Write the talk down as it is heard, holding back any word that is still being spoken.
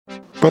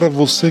Para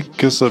você que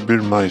quer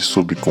saber mais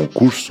sobre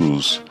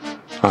concursos,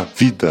 a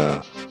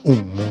vida, o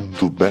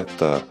mundo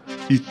beta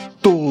e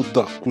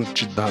toda a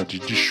quantidade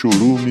de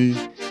chorume,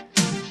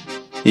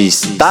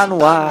 está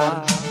no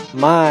ar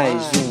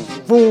mais um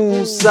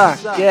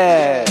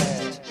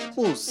FunçaCast,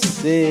 o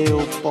seu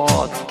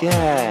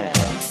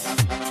podcast.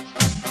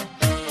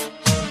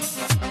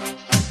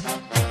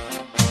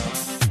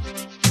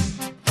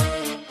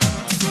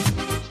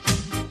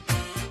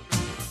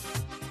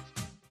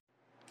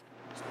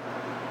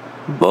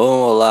 Bom,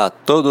 olá a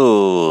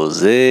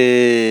todos!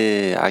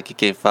 Aqui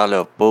quem fala é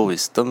o Paul.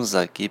 Estamos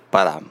aqui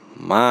para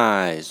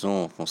mais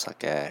um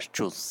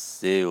FunçaCast, o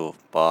seu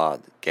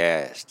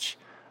podcast.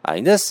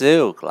 Ainda é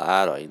seu,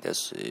 claro, ainda é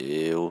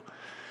seu.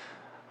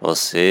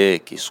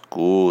 Você que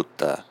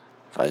escuta,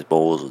 faz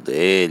bom uso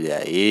dele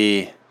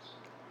aí.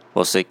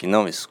 Você que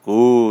não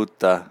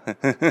escuta,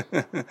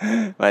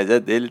 mas é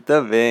dele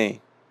também.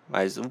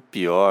 Mas o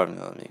pior,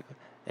 meu amigo,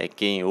 é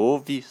quem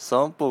ouve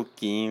só um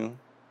pouquinho,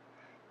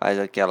 faz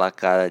aquela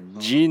cara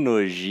de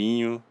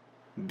nojinho,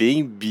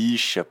 bem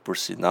bicha, por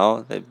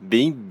sinal, é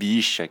bem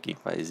bicha quem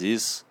faz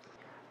isso.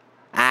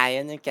 Ai,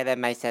 eu não quero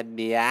mais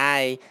saber,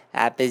 ai,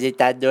 a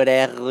apresentadora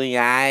é ruim,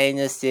 ai,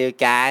 não sei o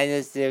que, ai,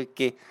 não sei o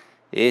que.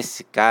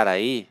 Esse cara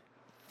aí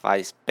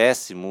faz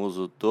péssimo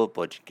uso do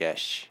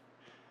podcast.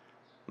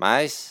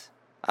 Mas,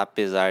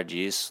 apesar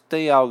disso,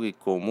 tem algo em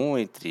comum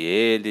entre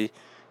ele,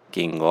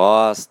 quem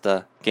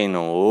gosta, quem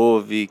não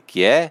ouve,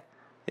 que é,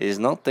 eles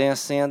não têm a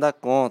senha da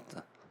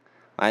conta.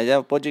 Mas é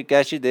o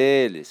podcast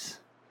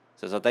deles.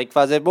 Você só tem que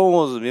fazer bom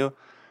uso, viu?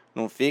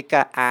 Não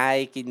fica,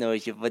 ai que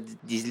nojo, eu vou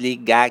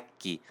desligar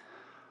aqui.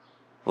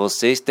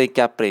 Vocês têm que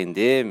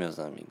aprender, meus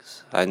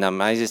amigos. Ainda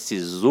mais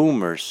esses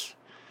zoomers,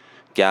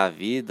 que a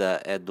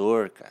vida é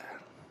dor, cara.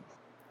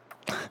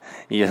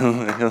 E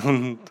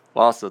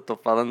nossa, eu tô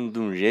falando de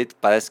um jeito,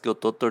 parece que eu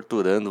tô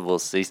torturando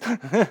vocês.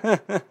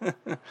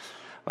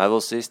 Mas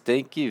vocês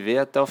têm que ver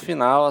até o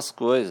final as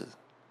coisas,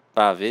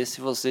 pra ver se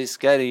vocês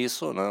querem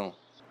isso ou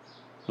não.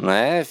 Não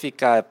é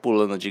ficar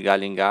pulando de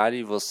galho em galho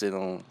e você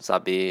não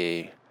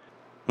saber,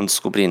 não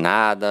descobrir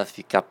nada,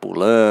 ficar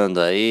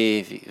pulando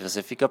aí,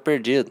 você fica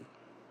perdido.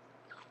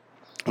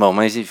 Bom,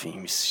 mas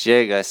enfim,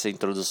 chega, essa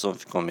introdução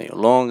ficou meio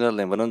longa.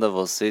 Lembrando a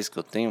vocês que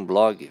eu tenho um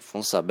blog,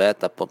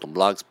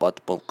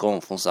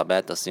 funçabeta.blogspot.com,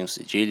 funçabeta sem o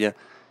cedilha.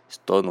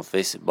 Estou no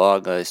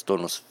Facebook, estou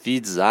nos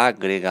feeds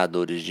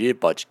agregadores de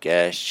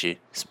podcast,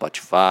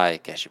 Spotify,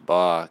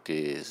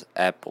 Cashbox,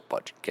 Apple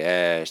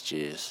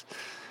Podcasts,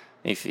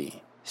 enfim.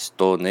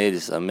 Estou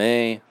neles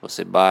também.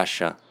 Você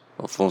baixa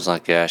o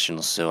FunçaCast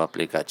no seu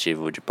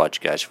aplicativo de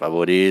podcast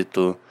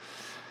favorito.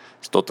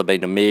 Estou também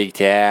no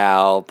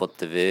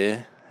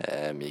migtel.tv.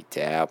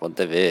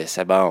 migtel.tv, isso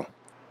é bom.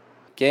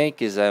 Quem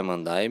quiser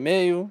mandar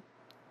e-mail,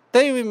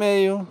 tem o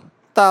e-mail.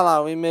 Tá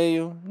lá o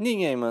e-mail.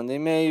 Ninguém manda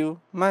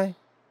e-mail, mas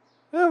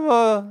eu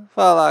vou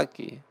falar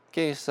aqui.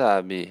 Quem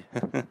sabe?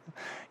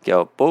 Que é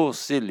o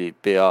Poulsile,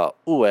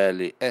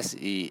 POULSILE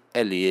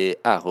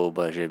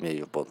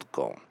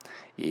 @gmail.com.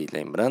 E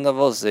lembrando a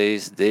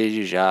vocês,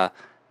 desde já,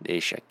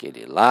 deixa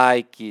aquele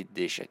like,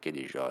 deixa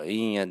aquele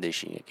joinha,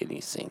 deixa aquele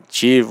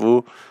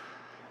incentivo,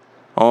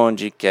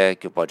 onde quer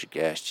que o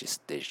podcast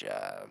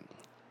esteja.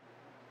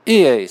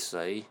 E é isso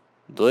aí,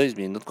 2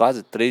 minutos,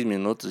 quase 3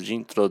 minutos de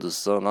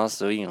introdução.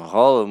 Nossa, eu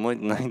enrolo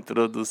muito na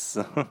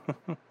introdução.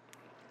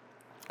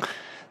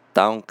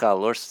 Tá um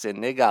calor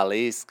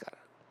senegalês, cara.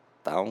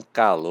 Tá um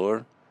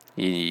calor.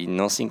 E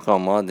não se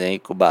incomodem aí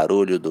com o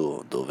barulho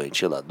do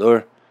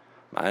ventilador.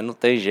 Mas não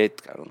tem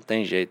jeito, cara, não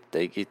tem jeito.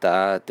 Tem que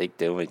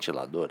ter um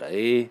ventilador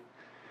aí.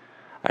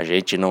 A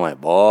gente não é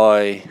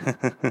boy.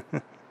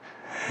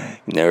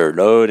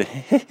 Nerdor.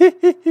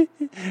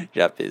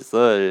 Já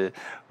pensou?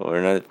 O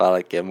Hernando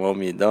fala que é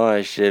momidão.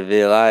 Aí você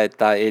vê lá,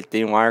 ele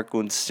tem um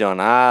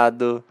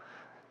ar-condicionado.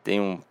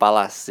 Tem um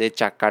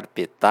palacete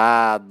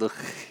acarpetado.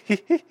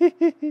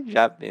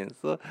 Já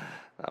pensou?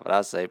 Um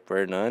abraço aí pro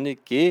Hernani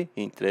que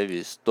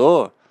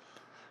entrevistou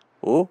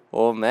o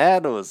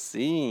Homero,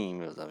 sim,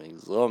 meus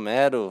amigos. O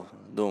Homero,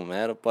 do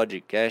Homero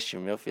Podcast,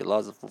 meu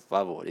filósofo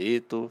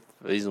favorito.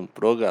 Fez um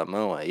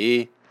programão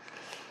aí.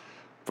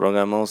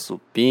 Programão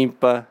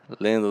supimpa,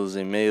 lendo os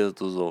e-mails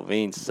dos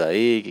ouvintes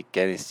aí que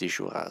querem se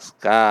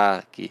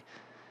churrascar, que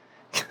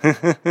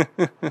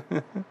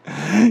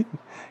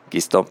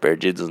estão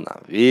perdidos na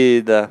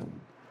vida.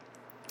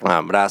 Um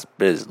abraço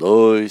para eles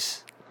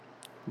dois.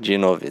 De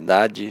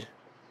novidade,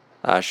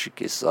 acho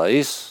que só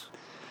isso.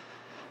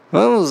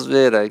 Vamos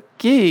ver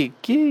aqui,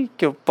 que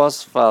eu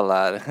posso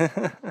falar?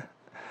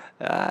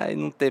 Ai,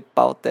 não ter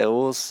pauta é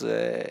osso,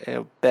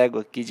 eu pego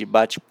aqui de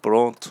bate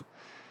pronto.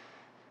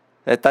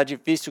 Tá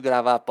difícil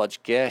gravar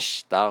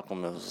podcast, tá?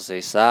 Como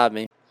vocês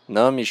sabem.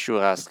 Não me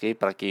churrasquei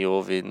para quem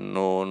ouve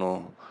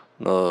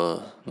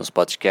nos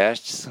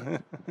podcasts,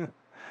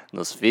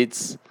 nos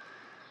feeds.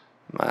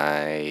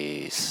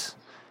 Mas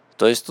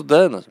estou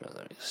estudando, meus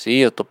amigos. Sim,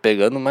 eu estou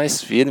pegando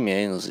mais firme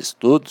aí nos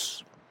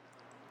estudos.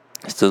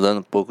 Estudando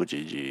um pouco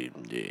de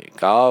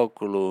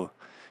cálculo.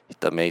 E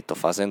também estou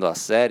fazendo a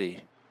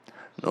série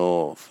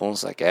no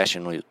FunçaCast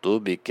no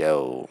YouTube, que é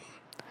o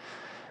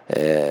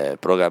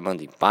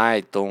programando em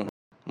Python.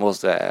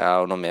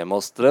 O nome é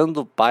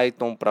Mostrando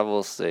Python para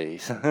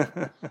vocês.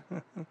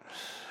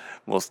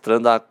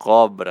 Mostrando a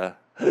cobra.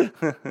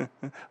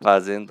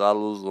 Fazendo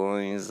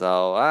alusões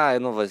ao... eu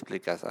não vou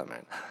explicar essa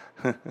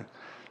merda.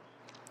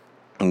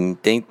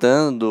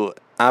 Tentando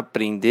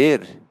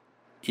aprender,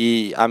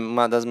 e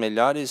uma das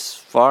melhores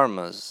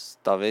formas,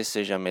 talvez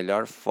seja a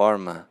melhor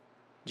forma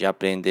de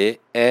aprender,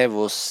 é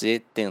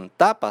você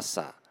tentar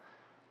passar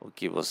o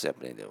que você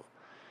aprendeu.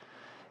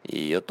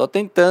 E eu tô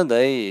tentando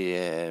aí,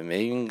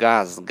 meio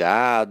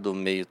engasgado,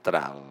 meio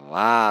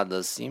travado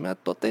assim, mas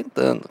tô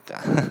tentando,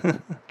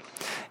 cara.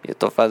 Eu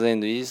tô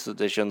fazendo isso,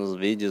 deixando os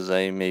vídeos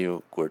aí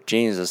meio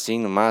curtinhos assim,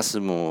 no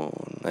máximo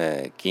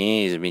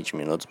 15, 20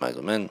 minutos mais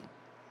ou menos.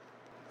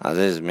 Às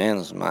vezes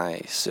menos,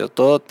 mas eu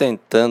tô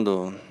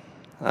tentando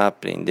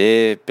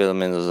aprender pelo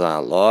menos a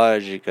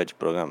lógica de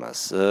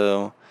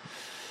programação,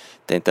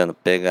 tentando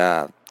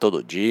pegar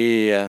todo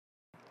dia.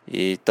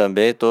 E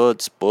também estou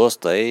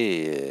disposto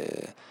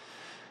aí,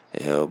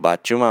 eu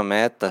bati uma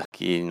meta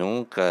que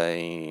nunca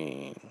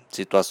em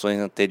situações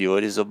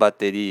anteriores eu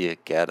bateria,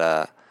 que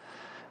era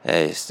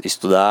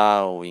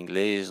estudar o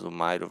inglês do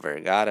Mário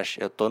Vergara.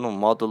 Eu estou no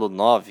módulo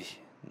 9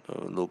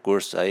 do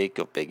curso aí que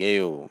eu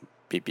peguei, o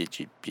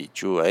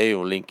PPT-P2 aí,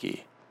 o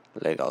link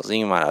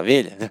legalzinho,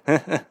 maravilha.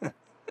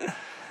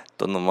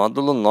 Tô no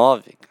módulo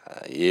 9,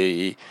 cara,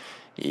 e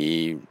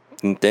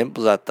em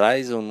tempos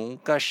atrás eu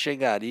nunca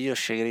chegaria, eu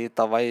chegaria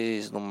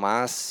talvez no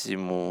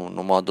máximo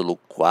no módulo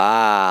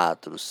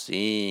 4,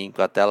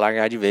 5, até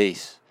largar de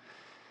vez.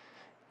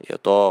 Eu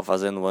tô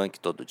fazendo Anki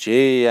todo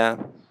dia,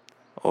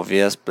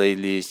 ouvir as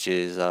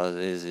playlists, às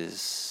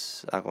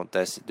vezes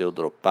acontece de eu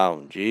dropar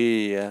um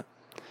dia,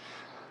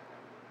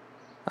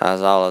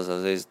 as aulas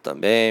às vezes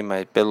também,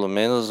 mas pelo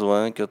menos o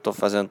Anki eu tô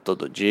fazendo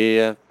todo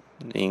dia.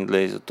 Em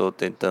inglês eu tô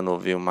tentando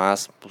ouvir o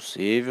máximo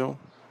possível.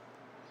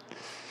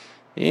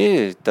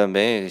 E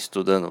também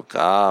estudando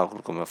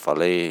cálculo, como eu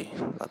falei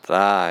lá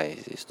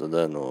atrás,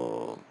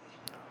 estudando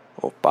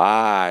o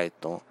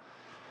Python,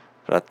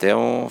 para ter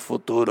um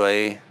futuro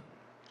aí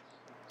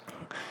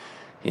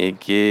e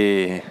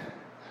que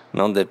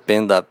não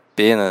dependa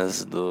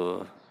apenas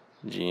do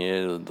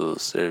dinheiro do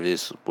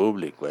serviço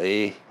público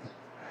aí,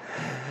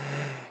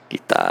 que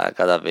tá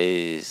cada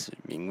vez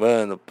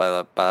minguando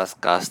para as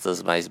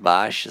castas mais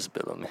baixas,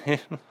 pelo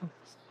menos.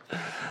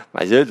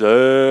 Mas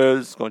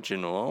eles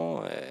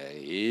continuam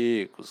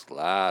ricos,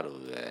 claro,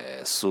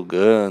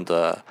 sugando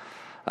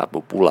a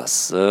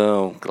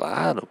população,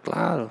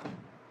 claro.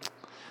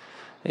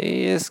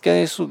 E eles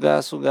querem sugar,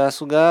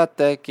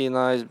 até que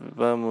nós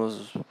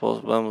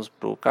vamos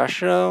pro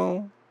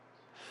caixão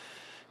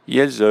e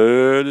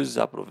eles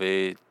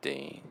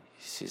aproveitem,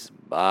 se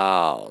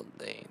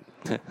esbaldem.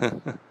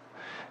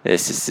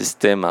 Esse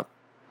sistema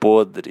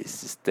podre,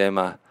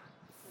 sistema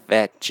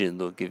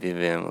fétido que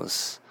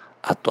vivemos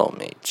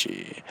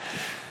atualmente.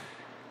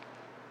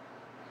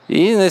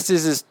 E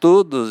nesses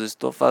estudos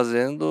estou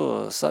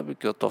fazendo, sabe o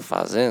que eu estou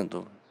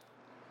fazendo?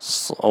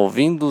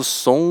 Ouvindo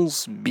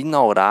sons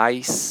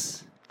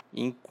binaurais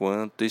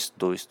enquanto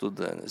estou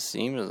estudando.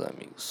 Sim, meus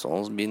amigos,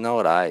 sons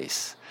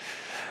binaurais.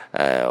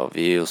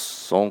 Ouvir o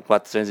som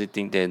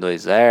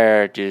 432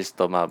 Hz,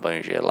 tomar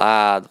banho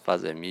gelado,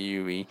 fazer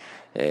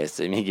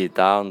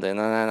semi-guitarra, não tem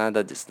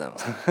nada disso não.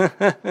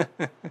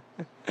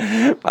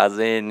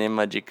 Fazer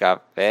enema de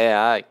café,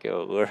 ai que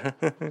horror.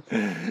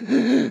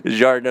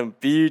 Jordan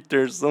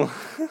Peterson.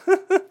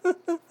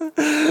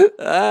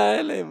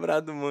 Lembrar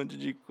de um monte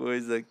de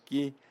coisa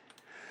aqui.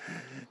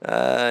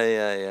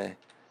 Ai.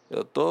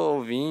 Eu tô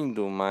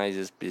ouvindo mais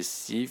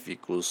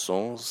específicos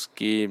sons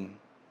que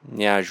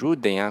me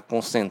ajudem a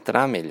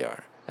concentrar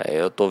melhor.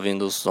 Eu tô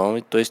ouvindo o som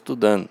e tô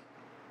estudando.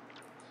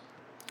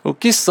 O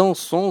que são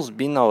sons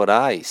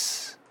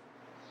binaurais?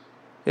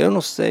 Eu não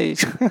sei.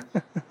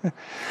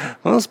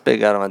 Vamos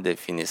pegar uma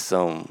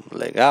definição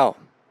legal?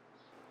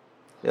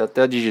 Eu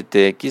até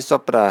digitei aqui só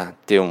para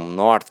ter um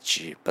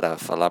norte para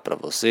falar para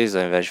vocês,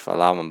 ao invés de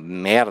falar uma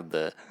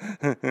merda.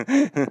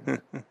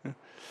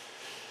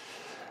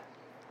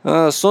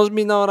 Sons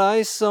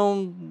binaurais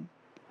são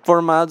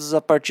formados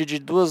a partir de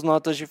duas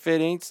notas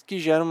diferentes que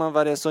geram uma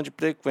variação de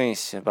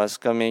frequência.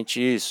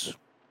 Basicamente isso.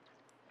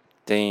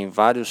 Tem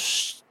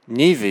vários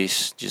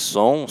níveis de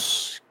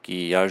sons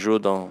que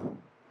ajudam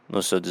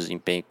no seu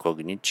desempenho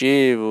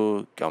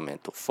cognitivo, que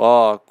aumenta o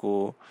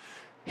foco,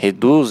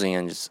 reduzem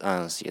a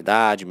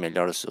ansiedade,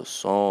 melhoram o seu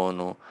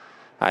sono.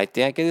 Aí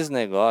tem aqueles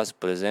negócios,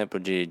 por exemplo,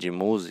 de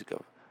música.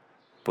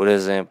 Por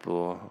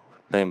exemplo,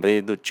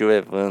 lembrei do tio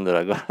Evandro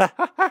agora.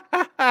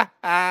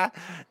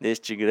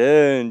 Deste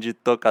grande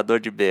tocador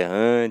de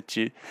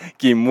berrante,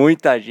 que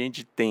muita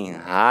gente tem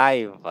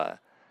raiva,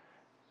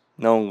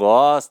 não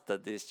gosta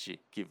deste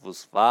que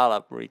vos fala,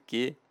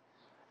 porque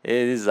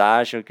eles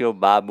acham que eu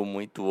babo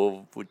muito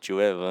ovo pro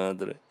tio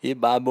Evandro. E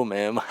babo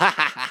mesmo.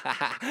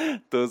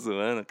 Tô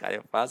zoando, cara.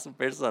 Eu faço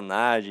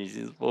personagens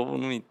e o povo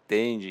não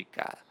entende,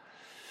 cara.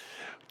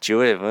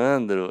 Tio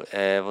Evandro,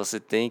 você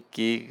tem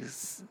que,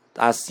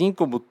 assim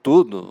como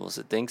tudo,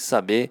 você tem que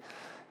saber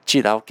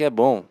tirar o que é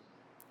bom.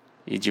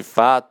 E de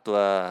fato,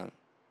 a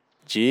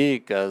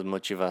dicas,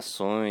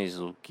 motivações,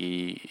 o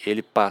que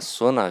ele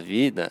passou na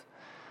vida,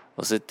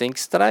 você tem que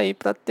extrair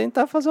para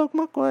tentar fazer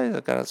alguma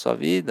coisa, cara, na sua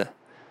vida.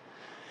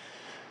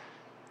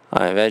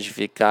 Ao invés de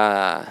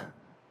ficar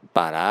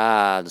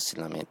parado, se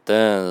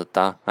lamentando e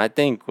tal. Mas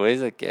tem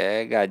coisa que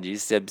é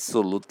gadice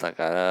absoluta,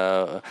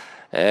 cara.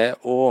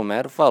 O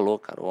Homero falou,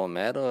 cara. O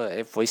Homero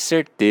foi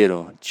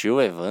certeiro.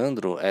 Tio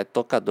Evandro é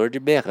tocador de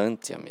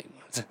berrante, amigo.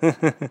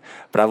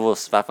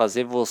 Pra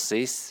fazer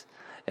vocês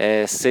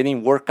serem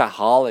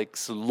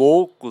workaholics,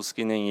 loucos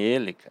que nem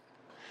ele, cara.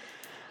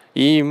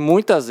 E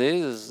muitas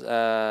vezes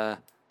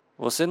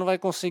você não vai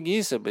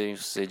conseguir ser bem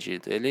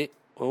sucedido.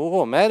 O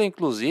Romero,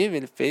 inclusive,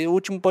 ele fez o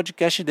último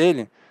podcast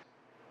dele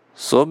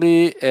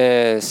sobre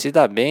se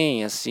dar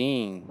bem,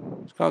 assim.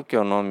 Qual que é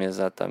o nome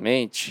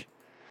exatamente?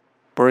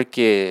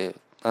 Porque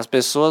as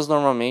pessoas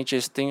normalmente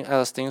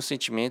elas têm o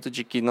sentimento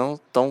de que não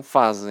estão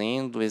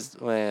fazendo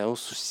o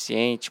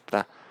suficiente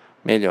para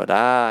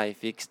melhorar e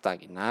fica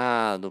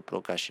estagnado,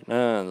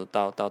 procrastinando,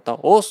 tal.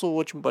 Ouça o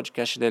último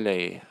podcast dele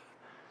aí.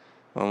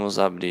 Vamos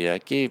abrir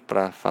aqui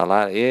para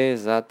falar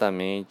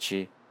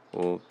exatamente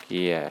o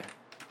que é.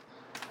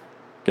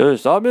 Quem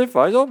sabe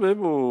faz ao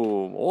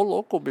vivo. Ô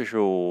louco,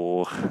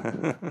 bicho.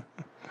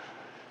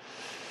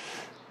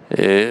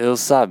 Eu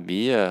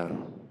sabia.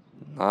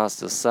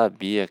 Nossa, eu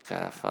sabia,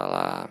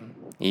 cara,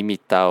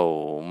 imitar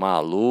o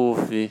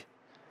Maluf.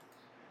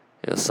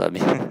 Eu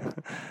sabia.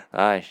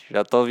 Ai,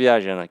 já tô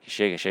viajando aqui.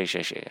 Chega.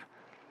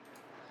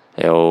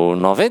 É o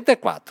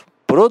 94.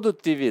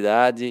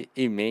 Produtividade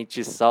e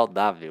mente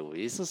saudável.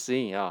 Isso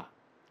sim, ó.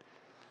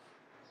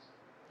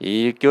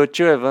 E o que o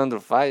tio Evandro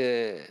faz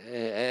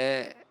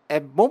é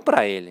bom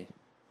pra ele.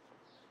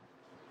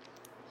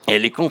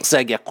 Ele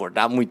consegue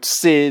acordar muito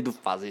cedo,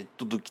 fazer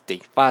tudo o que tem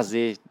que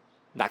fazer,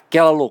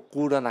 naquela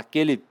loucura,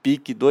 naquele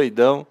pique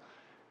doidão.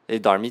 Ele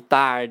dorme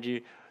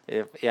tarde,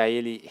 e aí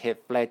ele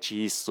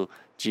reflete isso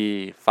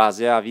de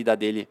fazer a vida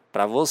dele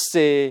pra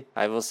você.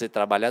 Aí você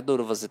trabalha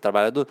duro.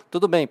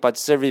 Tudo bem, pode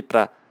servir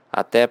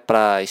até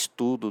para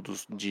estudo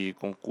de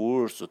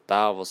concurso,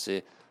 tal,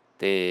 você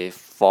ter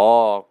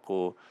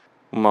foco.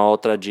 Uma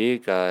outra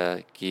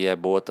dica que é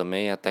boa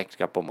também é a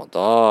técnica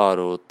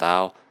Pomodoro,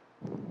 tal.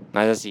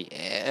 Mas assim,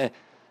 é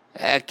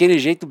aquele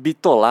jeito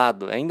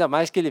bitolado, ainda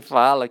mais que ele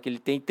fala que ele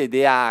tem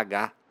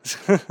TDAH.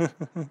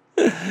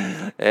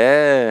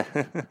 É,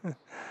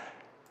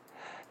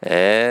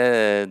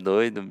 é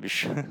doido,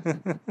 bicho.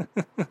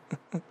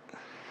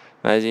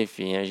 Mas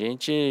enfim, a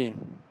gente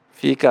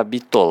fica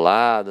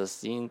bitolado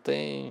assim,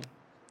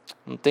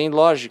 não tem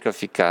lógica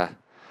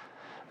ficar.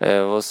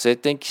 Você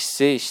tem que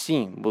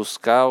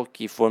buscar o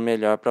que for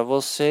melhor para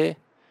você,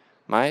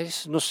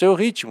 mas no seu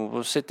ritmo.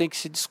 Você tem que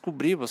se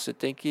descobrir, você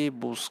tem que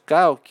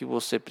buscar o que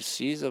você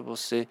precisa,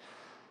 você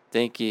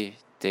tem que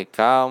ter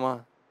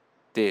calma,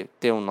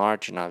 ter um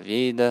norte na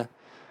vida.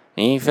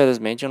 E,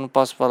 infelizmente eu não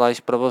posso falar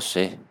isso para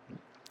você.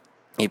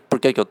 E por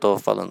que eu tô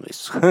falando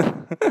isso?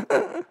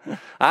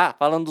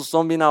 Falando do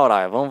som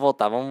binaural. Vamos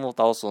voltar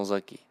aos sons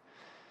aqui.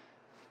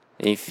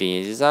 Enfim,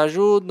 eles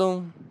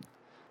ajudam.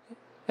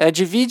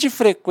 Divide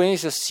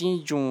frequência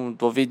assim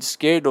do ouvido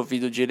esquerdo,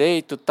 ouvido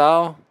direito,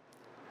 tal.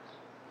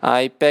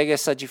 Aí pega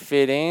essa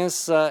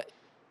diferença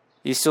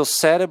e seu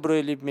cérebro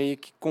ele meio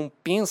que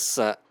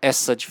compensa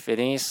essa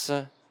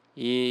diferença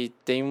e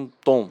tem um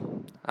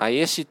tom. Aí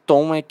esse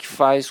tom é que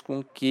faz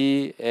com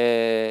que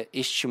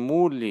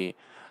estimule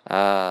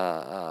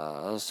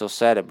o seu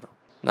cérebro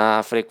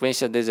na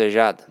frequência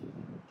desejada.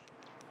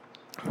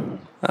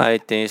 Aí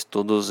tem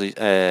estudos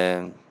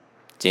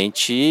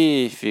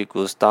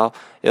científicos, tal.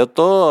 Eu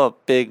tô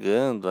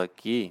pegando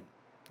aqui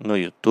no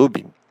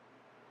YouTube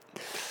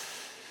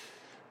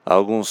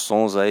alguns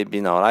sons aí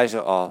binaurais.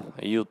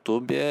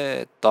 YouTube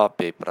é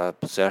top aí pra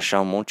você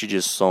achar um monte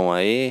de som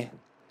aí.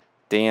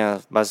 Tem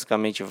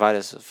basicamente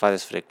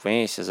várias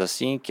frequências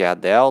assim, que é a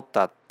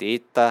delta, a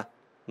teta.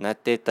 Não é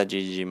teta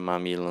de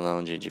mamilo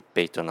não, de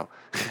peito não.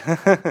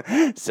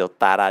 Seu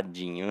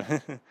taradinho.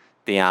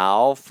 Tem a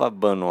alfa,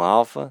 bano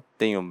alfa,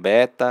 tem o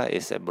beta,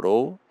 esse é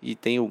bro, e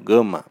tem o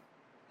gama.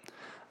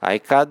 Aí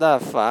cada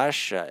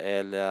faixa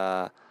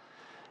ela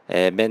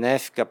é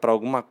benéfica para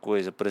alguma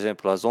coisa. Por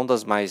exemplo, as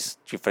ondas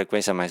de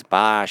frequência mais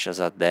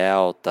baixas, a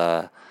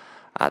delta,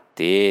 a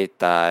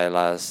teta,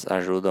 elas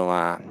ajudam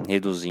a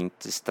reduzir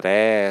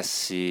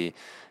estresse,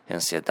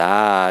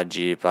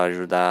 ansiedade, para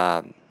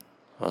ajudar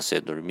você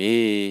a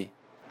dormir.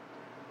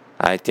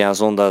 Aí tem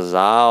as ondas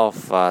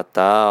alfa,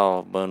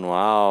 tal, bano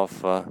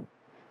alfa,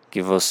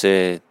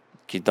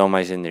 que dão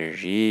mais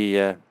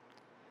energia.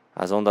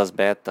 As ondas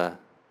beta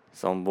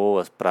são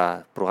boas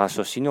para o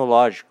raciocínio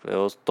lógico.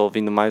 Eu estou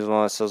ouvindo mais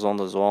essas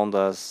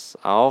ondas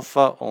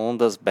alfa,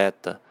 ondas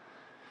beta.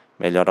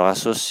 Melhora o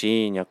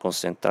raciocínio, a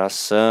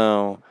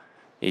concentração.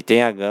 E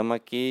tem a gama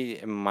que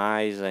é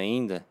mais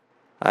ainda.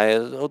 Aí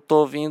eu estou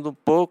ouvindo um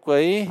pouco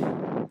aí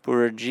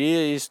por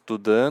dia,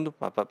 estudando.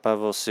 Para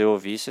você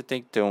ouvir, você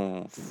tem que ter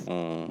um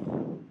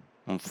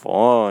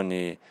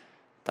fone,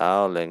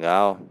 tal,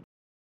 legal.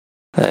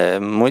 É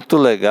muito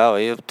legal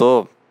aí, eu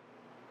tô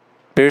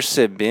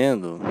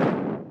percebendo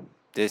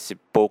desse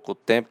pouco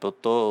tempo eu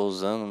tô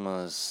usando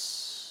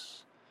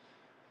umas...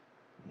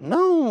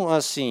 Não,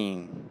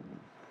 assim...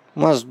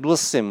 Umas 2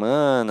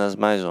 semanas,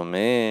 mais ou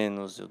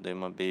menos. Eu dei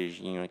um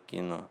beijinho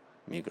aqui no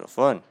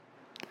microfone.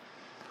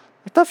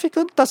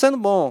 Tá sendo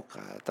bom,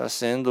 cara.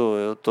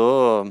 Eu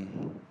tô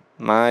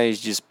mais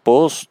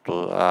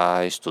disposto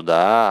a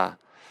estudar.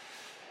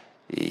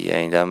 E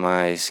ainda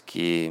mais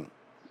que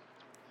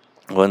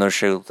quando eu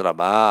chego do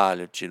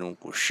trabalho, eu tiro um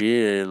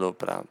cochilo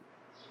pra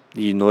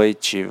de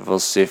noite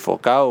você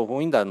focar. O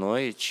ruim da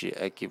noite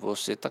é que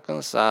você tá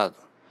cansado.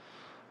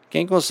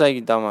 Quem consegue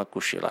dar uma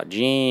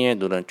cochiladinha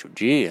durante o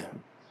dia,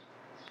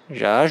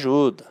 já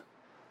ajuda.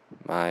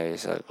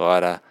 Mas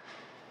agora,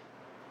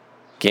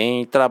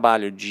 quem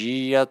trabalha o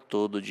dia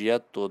todo,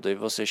 aí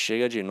você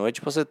chega de noite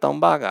e você tá um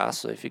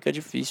bagaço, aí fica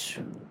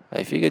difícil.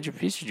 Aí fica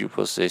difícil de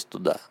você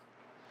estudar.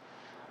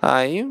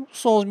 Aí os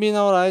sons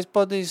binaurais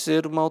podem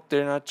ser uma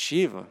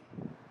alternativa.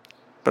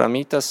 Pra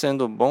mim tá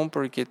sendo bom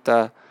porque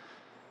tá...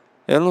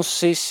 Eu não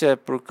sei se é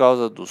por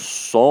causa do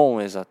som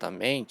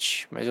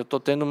exatamente, mas eu tô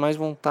tendo mais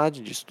vontade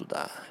de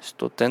estudar.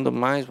 Estou tendo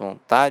mais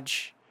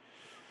vontade.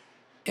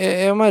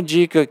 É uma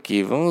dica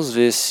aqui, vamos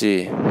ver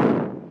se...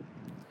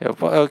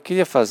 Eu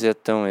queria fazer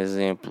até um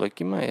exemplo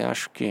aqui, mas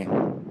acho que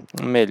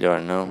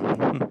melhor não.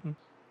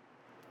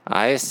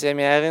 A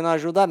ASMR não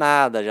ajuda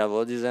nada, já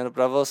vou dizendo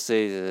pra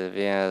vocês.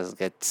 Vem as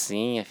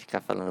gatinhas,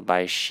 ficar falando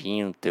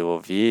baixinho no teu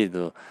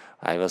ouvido.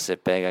 Aí você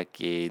pega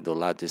aqui do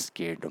lado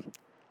esquerdo.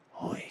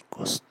 Oi,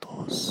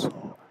 gostoso,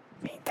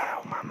 vem dar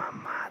uma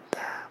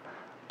mamada.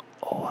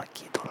 Ou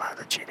aqui do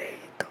lado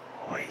direito.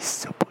 Oi,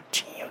 seu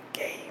putinho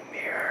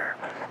gamer.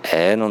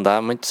 Não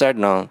dá muito certo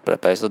não.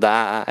 Pra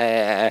estudar,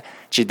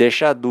 te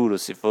deixa duro.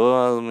 Se for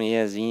uma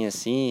mulherzinha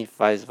assim,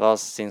 faz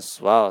voz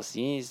sensual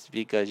assim,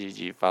 fica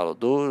de falo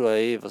duro,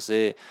 aí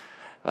você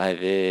vai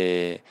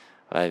ver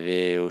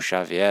o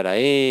Xavier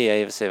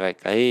aí você vai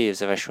cair,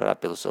 você vai chorar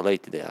pelo seu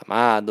leite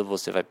derramado,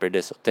 você vai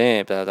perder seu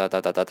tempo,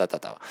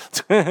 tal.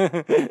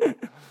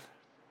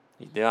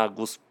 E deu uma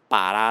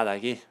gusparada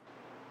aqui.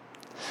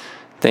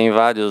 Tem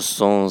vários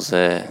sons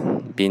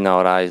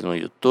binaurais no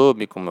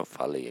YouTube, como eu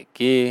falei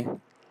aqui.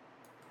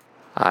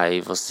 Aí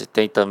você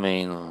tem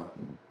também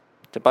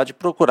você pode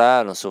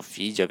procurar no seu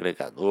feed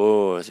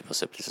agregador, se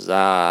você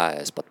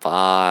precisar,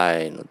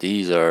 Spotify, no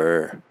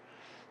Deezer,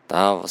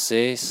 tá?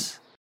 Vocês...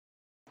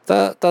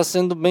 Tá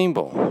sendo bem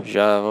bom.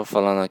 Já vou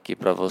falando aqui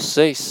pra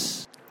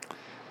vocês.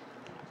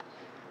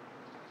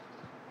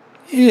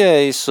 E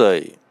é isso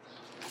aí.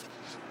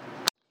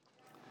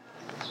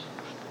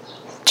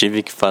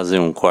 Tive que fazer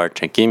um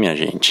corte aqui, minha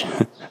gente.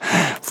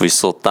 Fui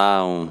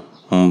soltar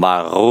um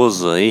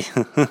Barroso aí.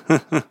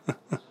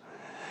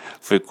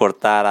 Fui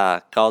cortar a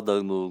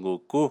cauda no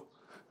Goku.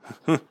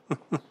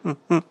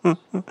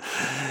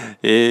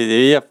 Eu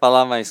ia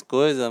falar mais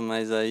coisa,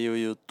 mas aí o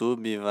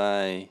YouTube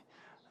vai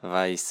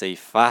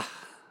ceifar.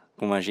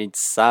 Como a gente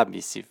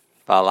sabe, se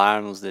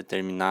falarmos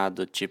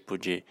determinado tipo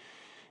de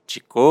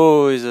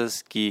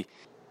coisas que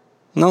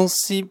não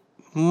se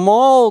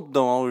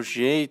moldam ao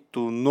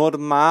jeito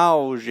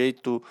normal, ao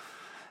jeito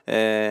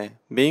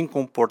bem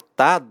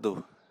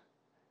comportado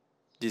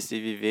de se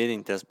viver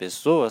entre as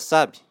pessoas,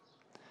 sabe?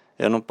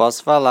 Eu não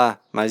posso falar,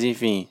 mas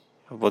enfim,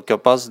 o que eu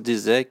posso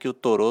dizer é que o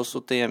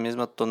Toroço tem a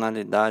mesma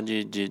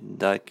tonalidade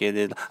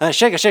daquele...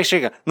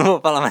 Chega! Não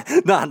vou falar mais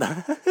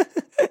nada.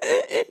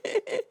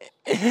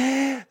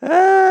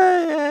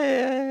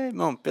 Ai.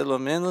 Bom, pelo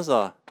menos,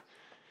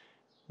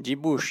 de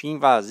buchinho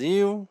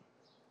vazio,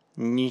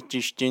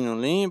 intestino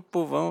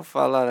limpo, vamos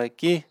falar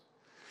aqui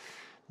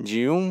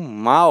de um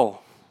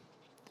mal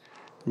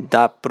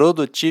da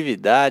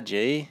produtividade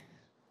aí,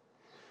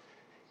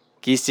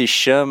 que se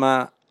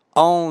chama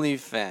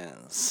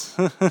OnlyFans.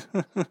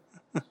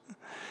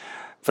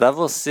 Para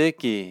você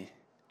que...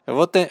 Eu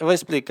vou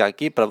explicar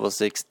aqui para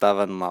você que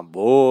estava numa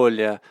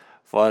bolha,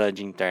 fora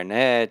de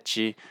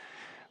internet,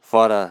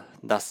 fora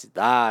das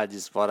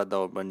cidades, fora da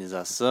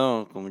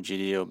urbanização, como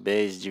diria o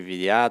Beis de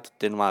Viriato,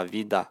 tendo uma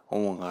vida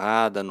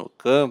honrada no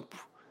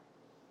campo,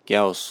 que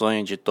é o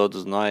sonho de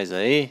todos nós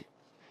aí,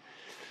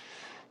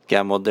 que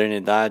a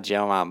modernidade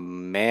é uma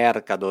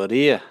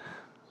mercadoria,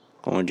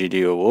 como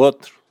diria o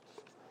outro.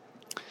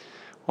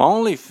 O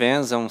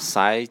OnlyFans é um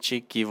site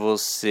que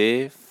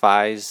você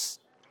faz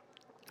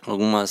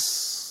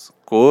algumas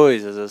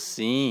coisas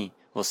assim,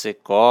 você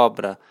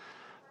cobra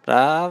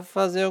pra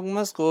fazer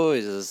algumas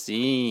coisas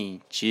assim,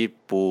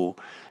 tipo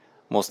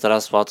mostrar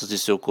as fotos de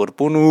seu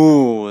corpo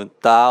nu,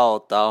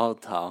 tal.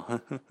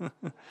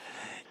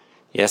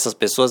 E essas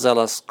pessoas,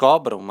 elas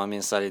cobram uma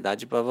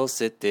mensalidade para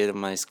você ter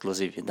uma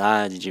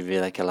exclusividade de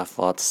ver aquela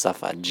foto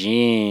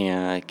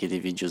safadinha, aquele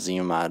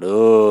videozinho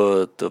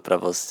maroto, para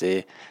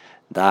você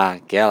dar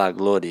aquela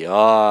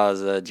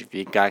gloriosa de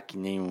ficar que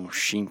nem um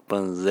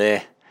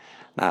chimpanzé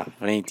na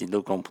frente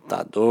do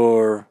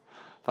computador,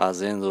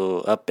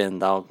 fazendo up and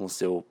down com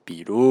seu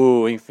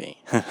peru, enfim.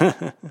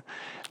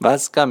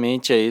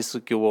 Basicamente é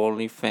isso que o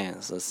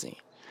OnlyFans, assim.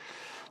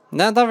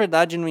 Na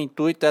verdade, no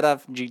intuito era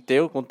de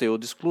ter o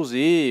conteúdo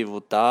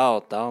exclusivo,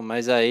 tal,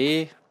 mas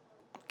aí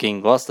quem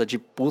gosta de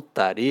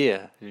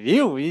putaria,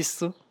 viu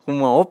isso como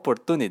uma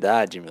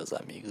oportunidade, meus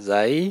amigos.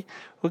 Aí,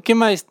 o que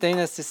mais tem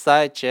nesse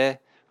site é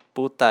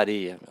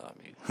putaria, meu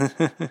amigo.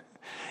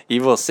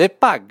 E você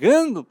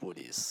pagando por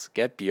isso,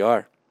 que é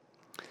pior.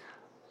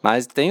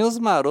 Mas tem os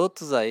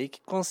marotos aí que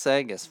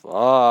conseguem as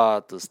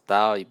fotos,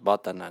 tal, e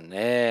bota na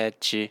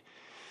net.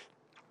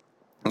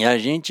 E a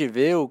gente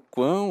vê o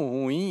quão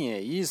ruim é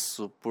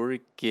isso,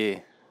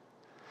 porque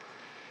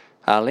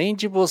além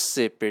de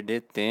você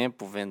perder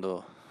tempo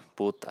vendo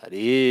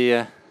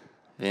putaria,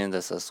 vendo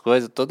essas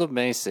coisas, tudo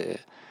bem,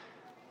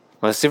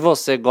 mas se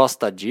você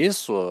gosta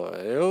disso,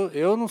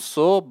 eu não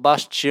sou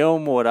bastião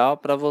moral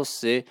para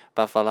você,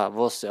 para falar,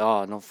 você,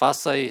 não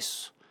faça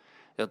isso.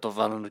 Eu tô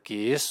falando que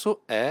isso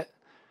é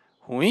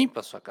ruim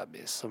para sua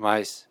cabeça,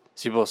 mas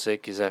se você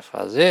quiser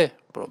fazer,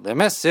 o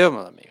problema é seu,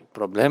 meu amigo, o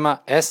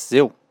problema é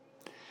seu.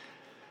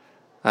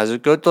 Mas o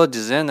que eu estou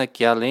dizendo é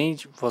que além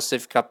de você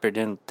ficar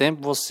perdendo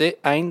tempo, você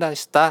ainda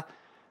está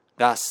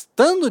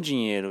gastando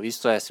dinheiro.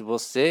 Isto é, se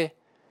você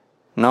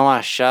não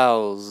achar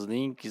os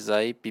links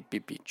aí,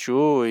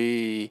 pipipichu,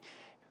 e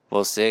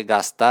você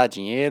gastar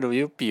dinheiro.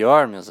 E o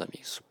pior, meus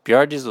amigos, o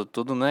pior disso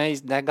tudo não é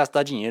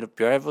gastar dinheiro. O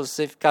pior é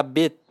você ficar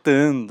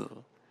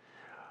betando.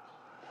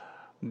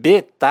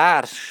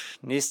 Betar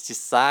nestes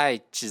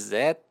sites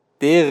é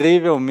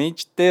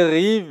terrivelmente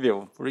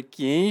terrível,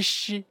 porque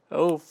enche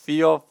o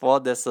fiofó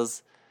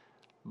dessas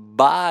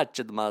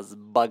bate de umas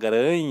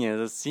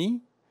bagaranhas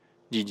assim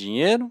de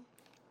dinheiro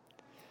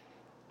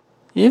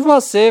e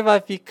você vai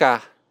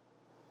ficar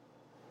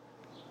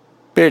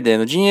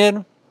perdendo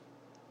dinheiro,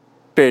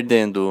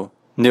 perdendo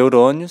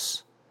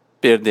neurônios,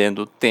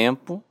 perdendo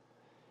tempo.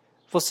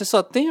 Você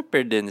só tem a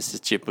perder nesse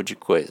tipo de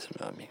coisa,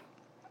 meu amigo.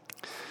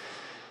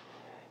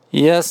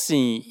 E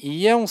assim,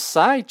 é um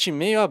site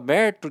meio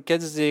aberto, quer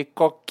dizer,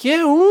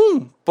 qualquer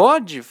um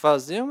pode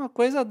fazer uma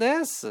coisa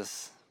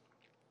dessas.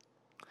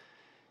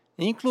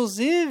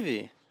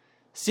 Inclusive,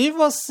 se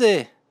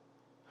você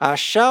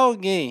achar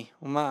alguém,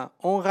 uma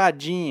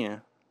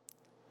honradinha,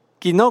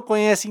 que não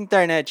conhece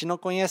internet, não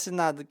conhece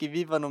nada, que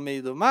viva no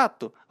meio do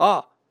mato,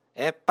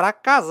 é pra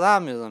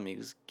casar, meus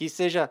amigos. Que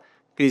seja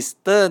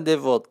cristã,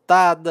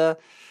 devotada,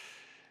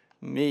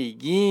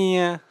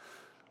 meiguinha,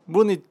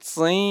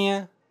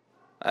 bonitinha.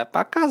 É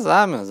pra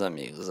casar, meus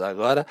amigos.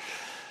 Agora,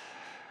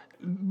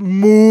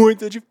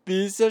 muito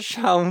difícil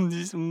achar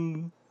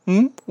um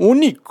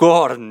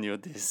unicórnio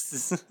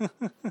desses.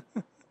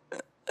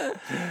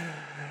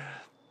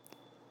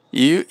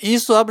 E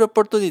isso abre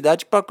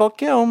oportunidade para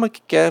qualquer uma que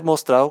quer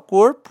mostrar o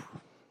corpo.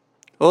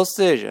 Ou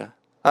seja,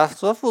 a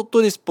sua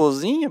futura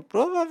esposinha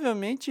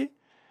provavelmente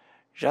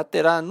já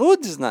terá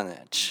nudes na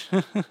net.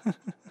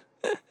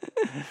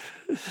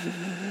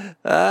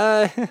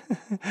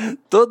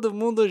 Todo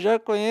mundo já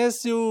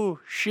conhece o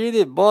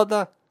xiribó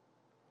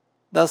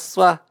da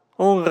sua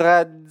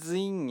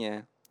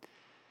honradinha,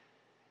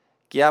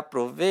 que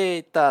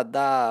aproveita,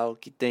 dá o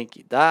que tem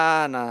que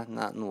dar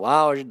no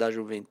auge da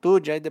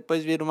juventude, aí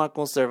depois vira uma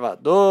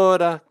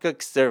conservadora,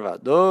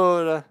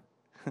 conservadora,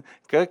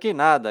 que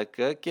nada,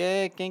 que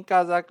é quem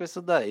casar com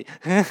isso daí.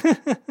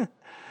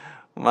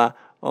 Uma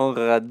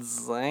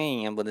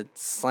honradinha,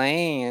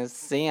 bonitinha,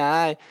 assim,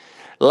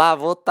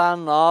 lavou tá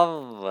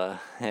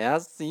nova, é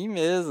assim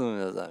mesmo,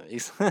 meus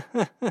amigos.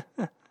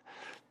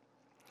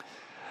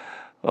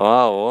 O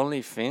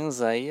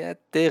OnlyFans aí é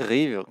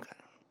terrível,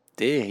 cara.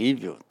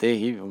 Terrível,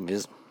 terrível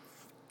mesmo.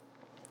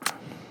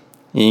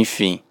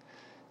 Enfim,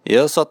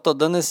 eu só tô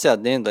dando esse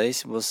adendo aí,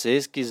 se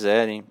vocês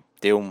quiserem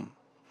ter um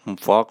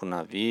foco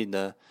na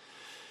vida.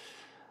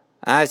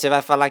 Você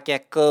vai falar que é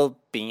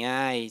coping,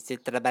 você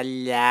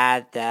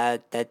trabalhar,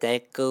 é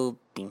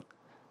coping.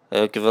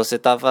 O que você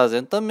tá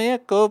fazendo também é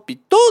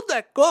coping. Tudo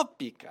é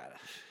coping, cara.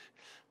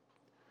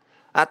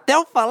 Até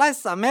eu falar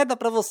essa merda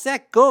pra você é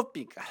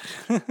coping, cara.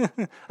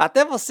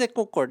 Até você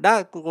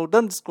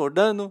concordando,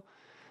 discordando,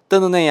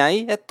 estando nem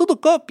aí, é tudo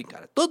coping,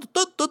 cara. Tudo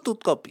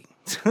coping.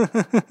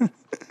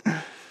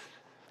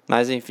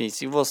 Mas enfim,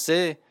 se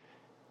você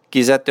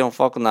quiser ter um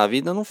foco na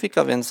vida, não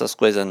fica vendo essas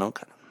coisas não,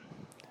 cara.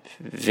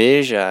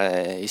 Veja,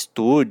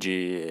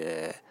 estude,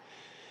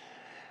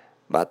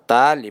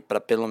 batalhe para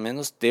pelo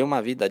menos ter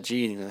uma vida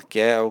digna, que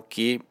é o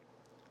que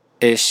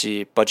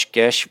este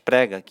podcast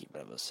prega aqui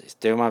para vocês.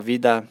 Ter uma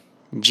vida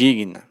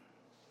digna,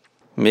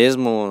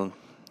 mesmo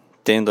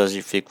tendo as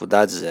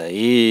dificuldades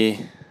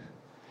aí,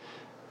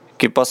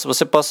 que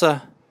você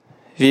possa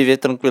viver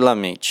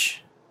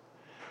tranquilamente,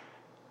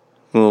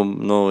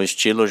 no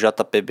estilo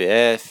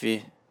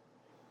JPBF,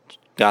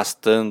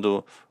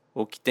 gastando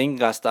o que tem que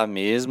gastar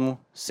mesmo,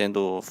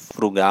 sendo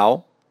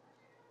frugal,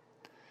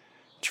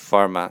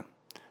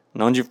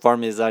 não de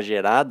forma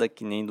exagerada,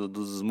 que nem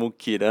dos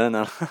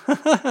muquirana,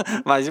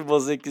 mas se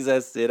você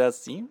quiser ser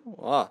assim,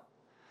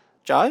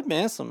 tchau e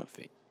benção, meu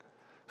filho.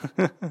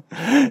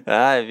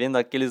 Vendo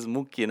aqueles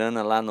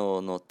muquirana lá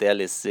no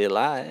TLC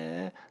lá,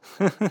 é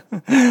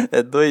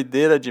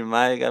doideira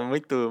demais, cara,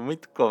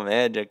 muito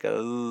comédia, cara,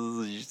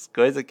 as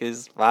coisas que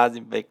eles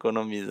fazem pra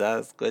economizar,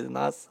 as coisas,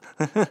 nossa.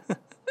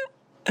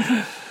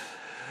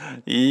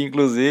 E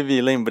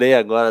inclusive lembrei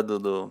agora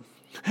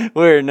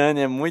o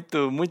Hernani é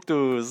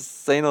muito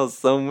sem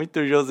noção,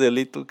 muito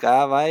Joselito. O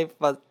cara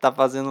tá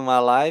fazendo uma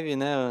live,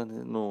 né,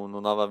 no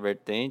Nova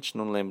Vertente,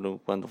 não lembro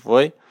quando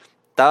foi.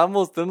 Tava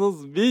mostrando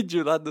uns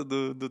vídeos lá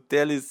do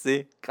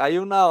TLC.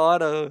 Caiu na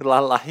hora lá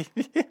a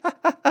live.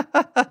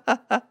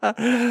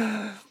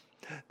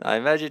 Ao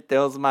invés de ter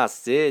uns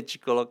macetes,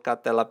 colocar a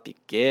tela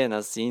pequena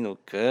assim no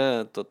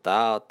canto,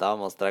 tal,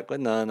 mostrar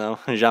coisa. Não,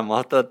 já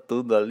mostra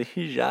tudo ali,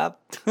 já.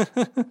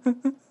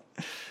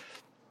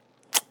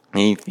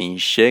 Enfim,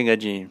 chega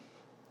de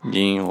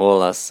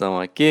enrolação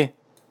aqui.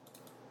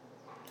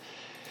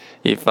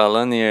 E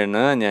falando em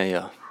Hernani aí,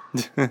 ó.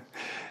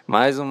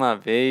 Mais uma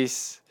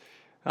vez.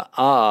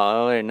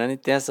 O Hernani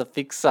tem essa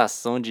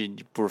fixação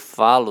por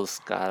falos,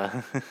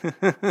 cara.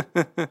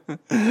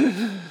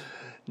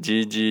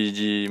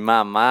 de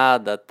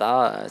mamada e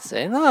tal.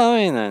 Sei não,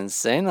 Hernani.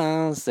 Sei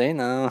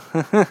não.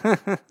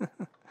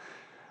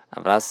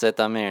 Abraço você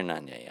também,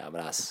 Hernani. Aí,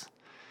 abraço.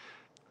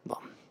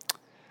 Bom,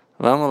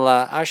 vamos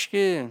lá. Acho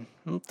que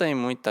não tem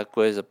muita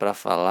coisa pra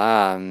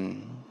falar.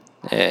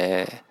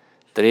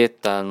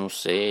 Treta, não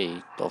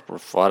sei. Tô por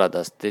fora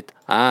das tretas.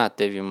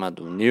 Teve uma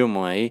do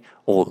Newman aí.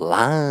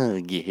 Olá,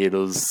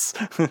 guerreiros.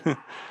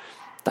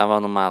 Tava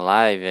numa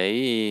live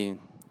aí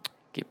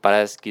que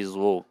parece que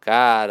zoou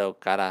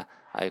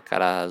aí o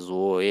cara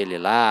zoou ele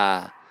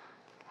lá,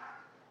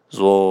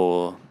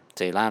 zoou,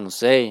 sei lá, não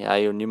sei,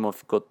 aí o Newman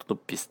ficou todo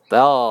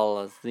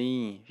pistola,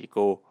 assim,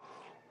 ficou,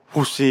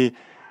 você,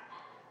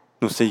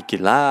 não sei o que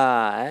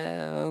lá,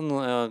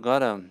 eu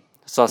agora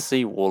só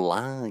sei o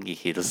olá,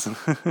 guerreiros.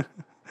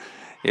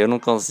 Eu não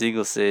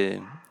consigo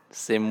ser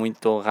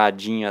muito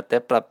honradinho até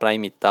pra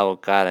imitar o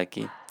cara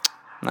aqui.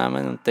 Não,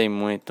 mas não tem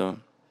muito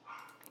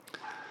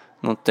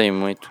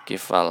o que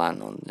falar,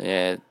 não.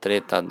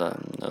 Treta,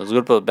 os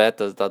grupos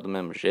betas tá do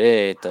mesmo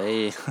jeito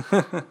aí.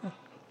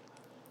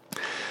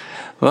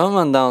 Vamos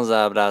mandar uns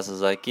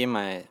abraços aqui,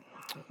 mas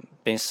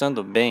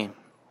pensando bem,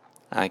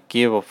 aqui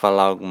eu vou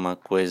falar alguma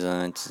coisa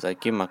antes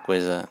aqui, uma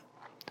coisa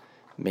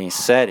bem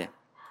séria,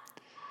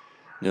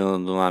 de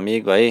um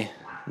amigo aí,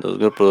 dos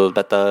grupos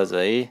betas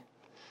aí,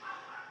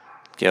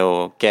 que é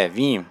o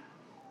Kevinho.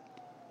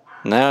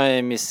 Não é o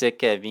MC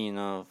Kevinho,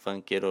 não,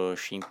 funkeiro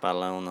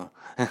chimpalão, não.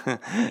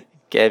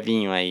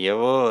 Kevinho aí, eu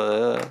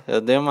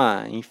dei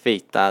uma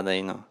enfeitada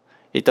aí, não.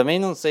 E também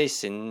não sei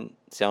se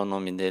é o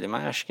nome dele,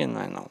 mas acho que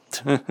não é, não.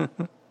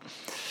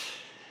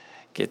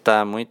 Que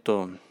tá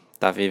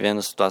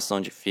vivendo situação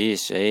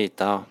difícil aí e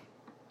tal.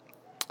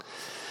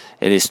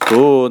 Ele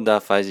estuda,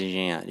 faz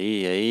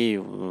engenharia aí,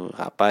 o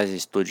rapaz é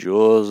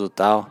estudioso e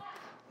tal,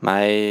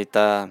 mas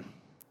tá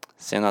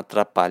sendo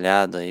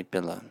atrapalhado aí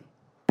pela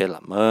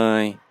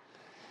mãe.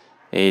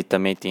 E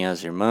também tem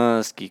as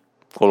irmãs que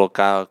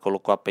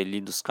colocou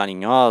apelidos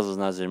carinhosos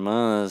nas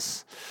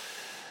irmãs,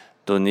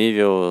 do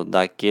nível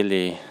da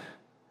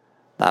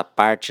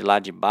parte lá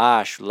de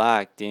baixo,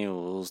 lá que tem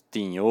os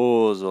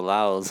tinhosos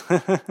lá,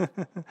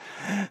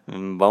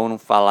 bom não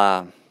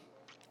falar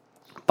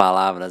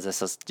palavras,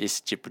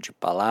 esse tipo de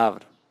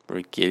palavra,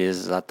 porque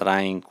eles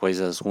atraem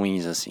coisas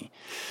ruins assim.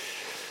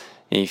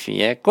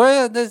 Enfim, é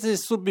coisa desse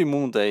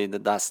submundo aí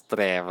das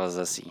trevas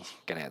assim,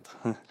 credo.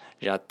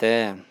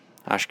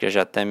 Acho que eu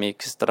já até meio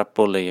que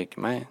extrapolei aqui,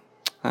 mas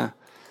não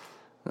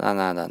dá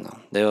nada não.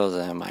 Deus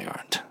é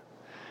maior.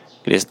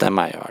 Cristo é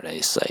maior, é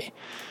isso aí.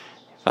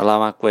 Falar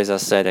uma coisa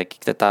séria aqui,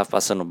 que você tava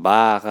passando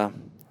barra.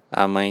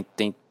 A mãe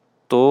tem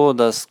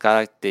todas as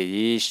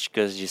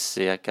características de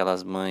ser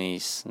aquelas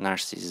mães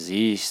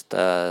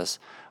narcisistas,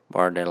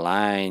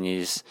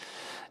 borderlines.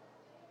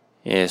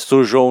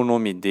 Sujou o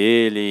nome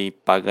dele,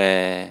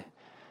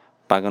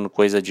 pagando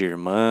coisa de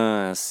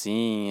irmã,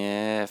 assim,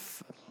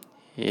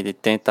 ele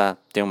tenta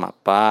ter uma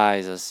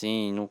paz,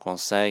 assim, não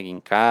consegue em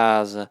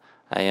casa,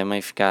 aí a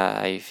mãe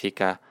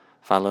fica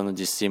falando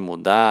de se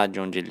mudar, de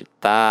onde ele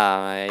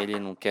tá, aí ele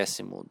não quer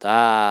se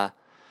mudar,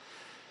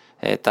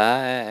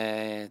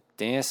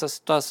 tem essas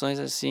situações,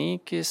 assim,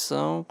 que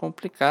são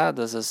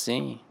complicadas,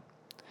 assim,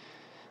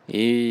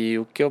 e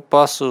o que eu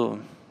posso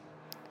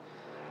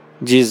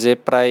dizer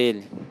para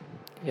ele?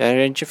 E a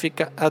gente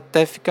fica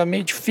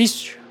meio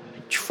difícil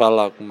de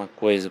falar alguma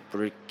coisa,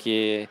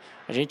 porque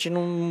a gente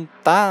não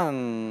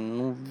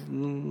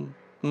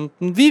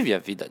vive a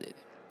vida dele.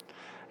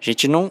 A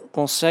gente não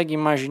consegue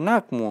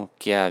imaginar como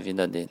que é a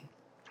vida dele.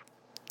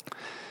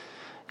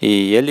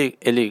 E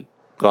ele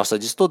gosta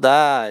de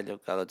estudar, ele é um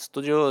cara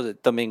estudioso, ele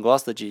também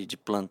gosta de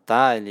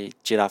plantar, ele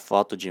tira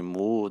foto de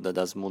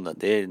das mudas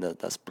dele,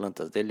 das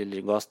plantas dele,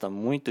 ele gosta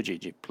muito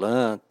de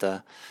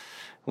planta,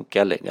 o que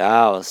é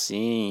legal,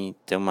 assim,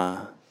 ter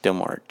uma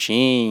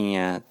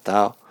hortinha e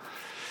tal.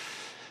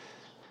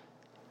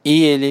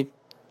 E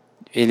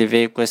ele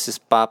veio com esses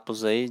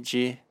papos aí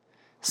de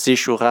se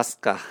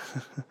churrascar.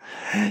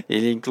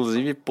 Ele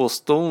inclusive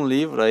postou um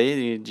livro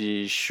aí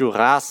de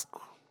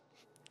churrasco.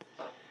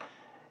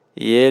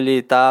 E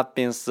ele tá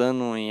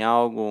pensando em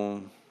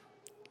algo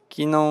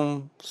que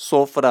não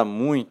sofra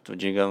muito,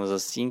 digamos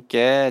assim, que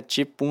é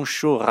tipo um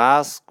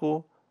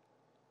churrasco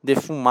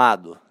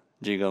defumado,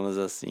 digamos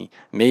assim,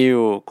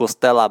 meio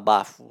costela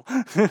bafo.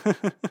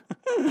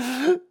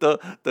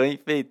 tô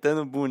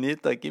enfeitando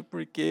bonito aqui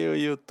porque o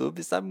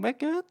YouTube, sabe como é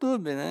que é o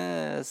YouTube,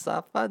 né?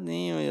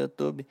 Safadinho o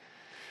YouTube.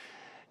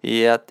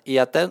 E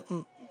até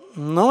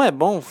não é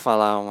bom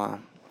falar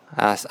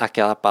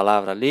aquela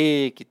palavra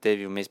ali que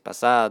teve o mês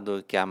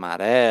passado, que é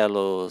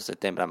amarelo,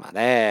 setembro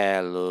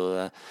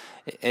amarelo.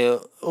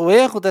 O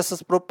erro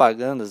dessas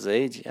propagandas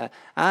aí de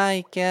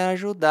ai, quer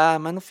ajudar,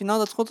 mas no final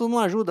das contas não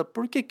ajuda.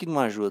 Por que não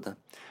ajuda?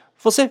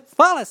 Você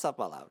fala essa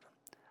palavra.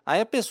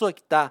 Aí a pessoa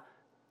que tá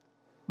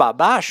para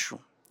baixo,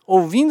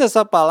 ouvindo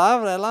essa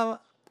palavra,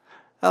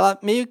 ela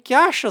meio que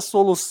acha a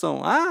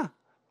solução.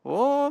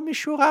 Vou me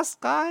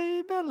churrascar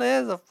e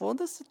beleza,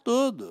 foda-se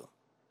tudo.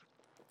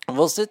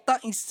 Você está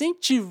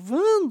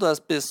incentivando as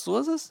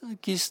pessoas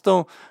que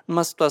estão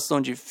numa situação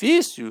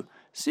difícil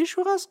se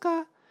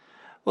churrascar.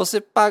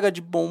 Você paga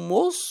de bom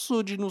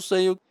moço, de não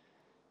sei o...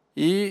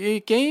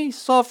 E quem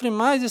sofre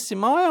mais esse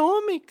mal é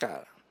homem,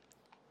 cara.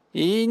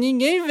 E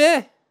ninguém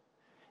vê.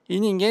 E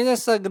ninguém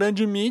dessa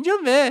grande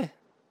mídia vê.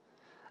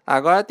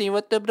 Agora tem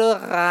outra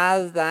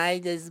borrada, ai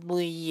das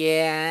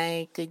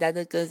mulheres,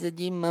 cuidado do câncer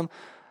de mama.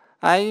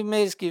 Aí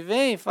mês que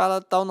vem,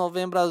 fala tal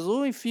Novembro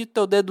Azul, enfia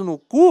teu dedo no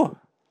cu.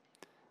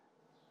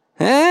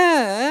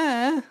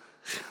 É.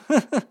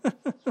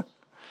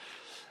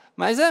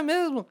 Mas é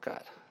mesmo,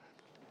 cara.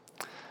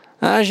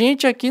 A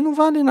gente aqui não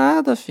vale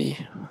nada,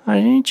 filho. A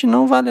gente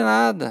não vale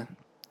nada.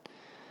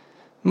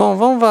 Bom,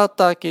 vamos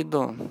voltar aqui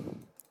do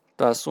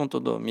assunto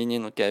do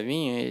menino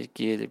Kevin,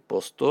 que ele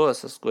postou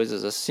essas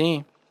coisas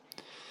assim.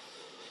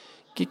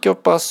 O que eu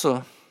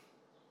posso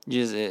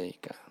dizer aí,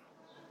 cara?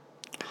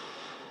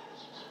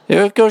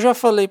 Eu já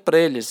falei pra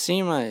ele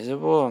sim, mas eu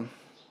vou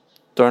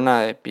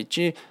tornar a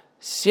repetir.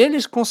 Se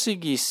eles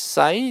conseguirem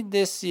sair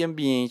desse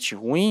ambiente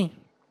ruim,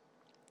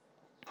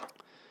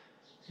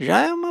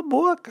 já é uma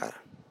boa,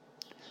 cara.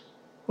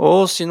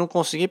 Ou se não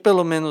conseguir,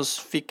 pelo menos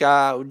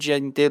ficar o dia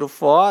inteiro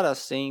fora,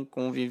 sem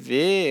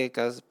conviver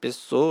com as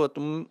pessoas,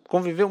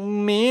 conviver o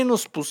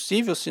menos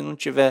possível se não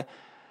tiver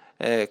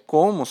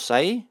como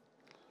sair,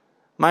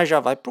 mas já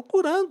vai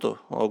procurando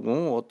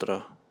alguma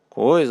outra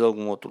coisa,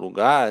 algum outro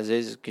lugar, às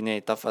vezes que nem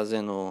ele tá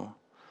fazendo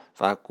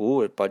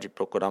facu, ele pode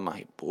procurar uma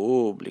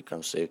república,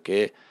 não sei o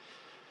quê.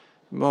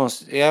 Bom,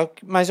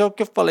 mas é o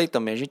que eu falei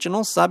também, a gente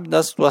não sabe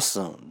da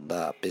situação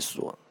da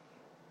pessoa.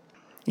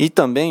 E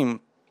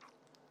também...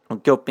 o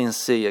que eu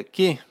pensei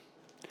aqui,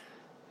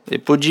 ele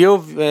podia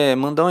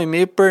mandar um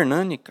e-mail para o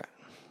Hernani, cara,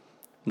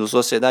 do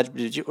Sociedade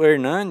Positiva. O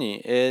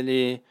Hernani,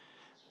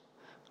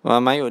 a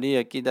maioria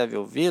aqui deve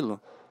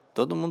ouvi-lo,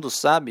 todo mundo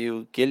sabe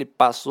o que ele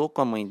passou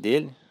com a mãe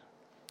dele,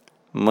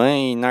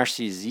 mãe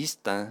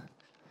narcisista, né?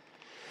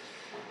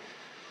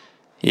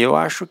 E eu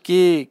acho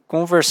que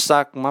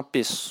conversar com uma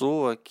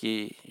pessoa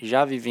que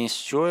já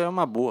vivenciou é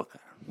uma boa,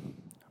 cara.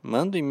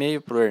 Manda um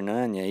e-mail pro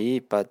Hernani aí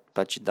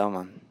para te dar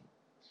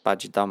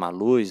uma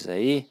luz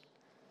aí.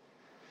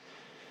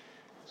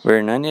 O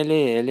Hernani,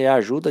 ele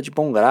ajuda de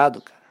bom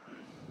grado, cara.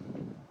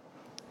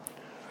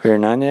 O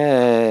Hernani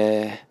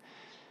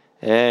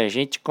é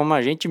gente como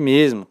a gente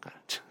mesmo, cara.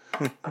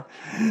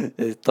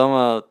 Ele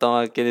toma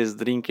aqueles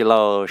drinks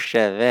lá, o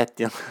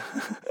chevette,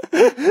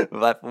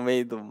 vai pro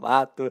meio do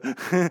mato,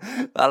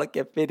 fala que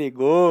é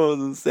perigoso,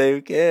 não sei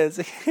o que.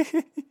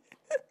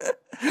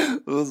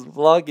 Os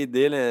vlogs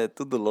dele é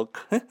tudo louco.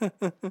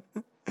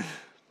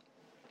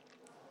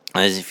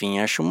 Mas enfim,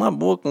 acho uma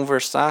boa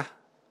conversar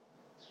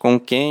com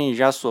quem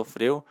já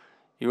sofreu.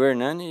 E o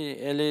Hernani,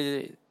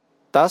 ele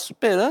tá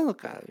superando,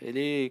 cara.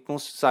 Ele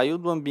saiu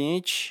do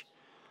ambiente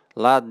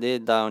lá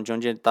de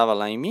onde ele tava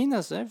lá em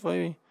Minas, né?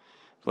 Foi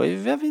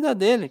viver a vida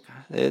dele,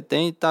 cara.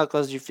 Ele tá com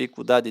as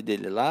dificuldades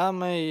dele lá,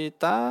 mas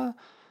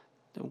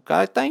o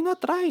cara tá indo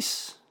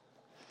atrás.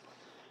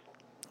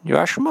 Eu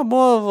acho uma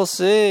boa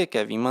você,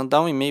 Kevin,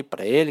 mandar um e-mail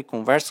para ele,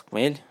 conversa com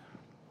ele,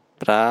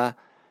 pra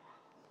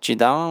te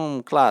dar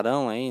um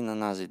clarão aí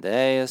nas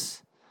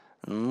ideias.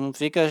 Não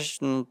fica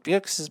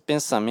com esses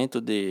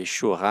pensamentos de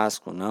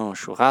churrasco, não.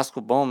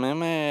 Churrasco bom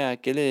mesmo é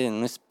aquele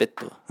no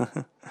espeto.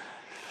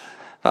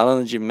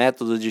 Falando de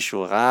método de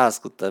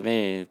churrasco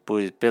também,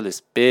 pelo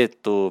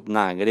espeto,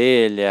 na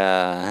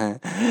grelha,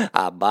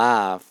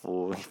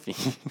 abafo,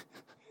 enfim.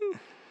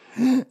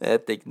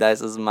 Tem que dar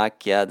essas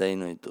maquiadas aí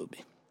no YouTube.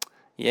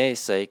 E é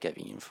isso aí,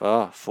 Kevin.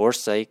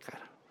 Força aí,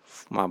 cara.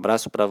 Um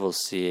abraço pra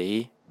você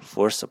aí.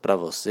 Força pra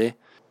você.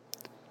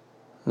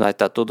 Vai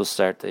tá tudo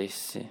certo aí.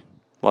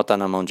 Bota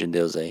na mão de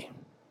Deus aí.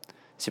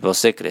 Se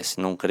você crer,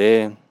 se não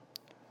crer,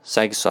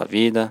 segue sua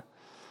vida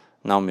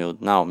na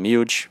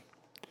humilde.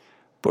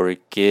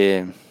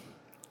 Porque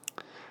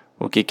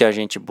o que a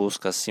gente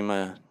busca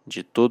acima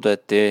de tudo é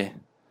ter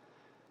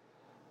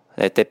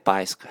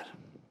paz, cara.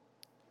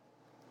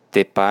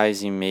 Ter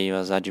paz em meio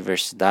às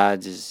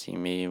adversidades, em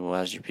meio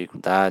às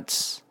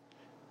dificuldades.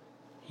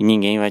 E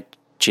ninguém vai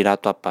tirar a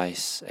tua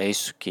paz. É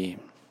isso que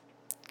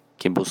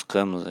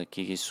buscamos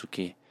aqui, isso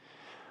que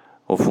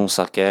o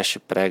Funça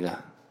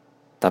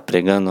tá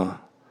pregando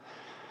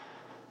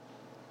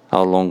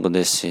ao longo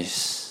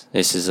desses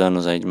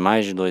anos aí, de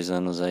mais de 2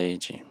 anos aí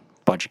de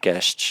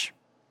podcast.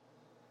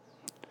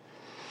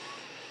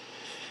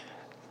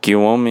 Que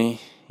o homem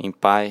em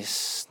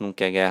paz não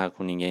quer guerra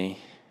com ninguém,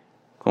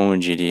 como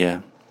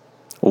diria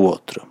o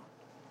outro.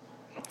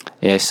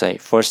 E é isso aí,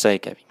 força aí,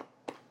 Kevin.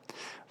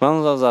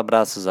 Vamos aos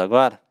abraços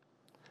agora?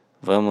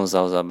 Vamos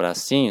aos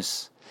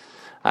abracinhos?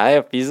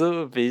 Eu fiz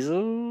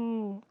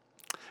o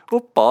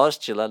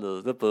post lá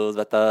dos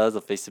betas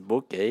do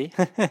Facebook aí.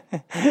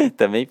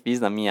 Também fiz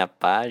na minha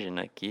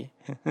página aqui.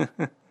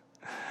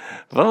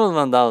 Vamos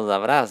mandar uns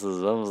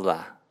abraços? Vamos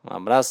lá. Um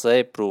abraço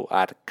aí pro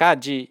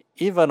Arkady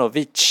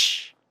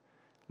Ivanovich.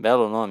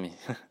 Belo nome.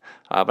 Um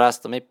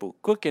abraço também pro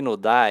Cookie no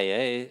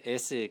Die.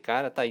 Esse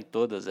cara tá em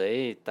todas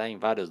aí, tá em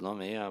vários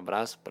nomes aí. Um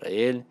abraço pra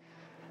ele.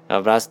 Um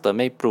abraço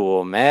também pro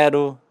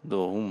Homero,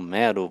 do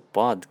Homero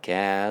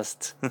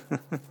Podcast.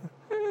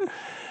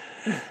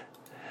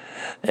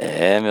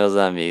 Meus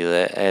amigos,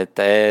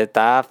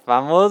 tá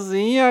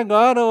famosinho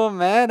agora o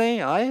Homero,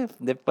 hein? Olha,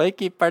 depois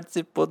que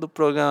participou do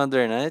programa do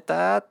Hernani,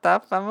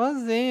 tá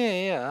famosinho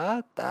aí,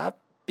 ó. Tá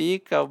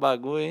pica o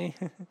bagulho, hein?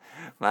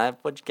 Mas o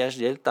podcast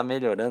dele tá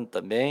melhorando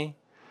também.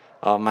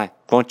 Ó, mas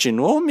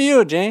continua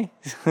humilde, hein?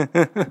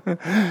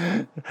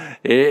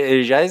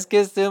 Ele já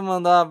esqueceu de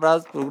mandar um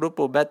abraço pro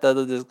grupo beta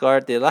do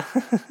Discord lá.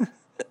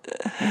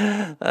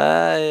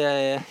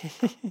 Ai.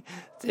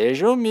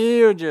 Seja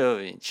humilde,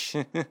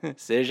 ouvinte.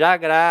 Seja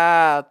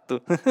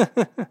grato.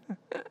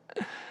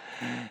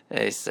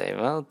 É isso aí.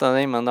 Vamos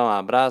também mandar um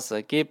abraço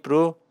aqui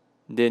pro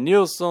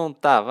Denilson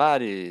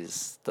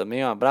Tavares.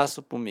 Também um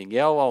abraço pro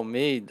Miguel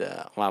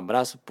Almeida. Um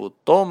abraço pro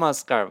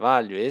Thomas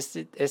Carvalho.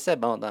 Esse é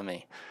bom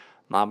também.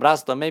 Um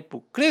abraço também pro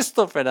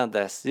Christopher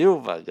André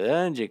Silva.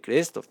 Grande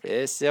Christopher.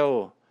 Esse é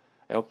o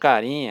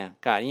carinha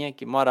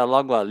que mora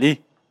logo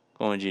ali,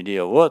 como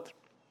diria o outro.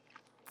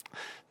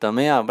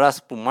 Também um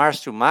abraço pro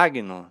Márcio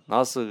Magno,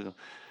 nosso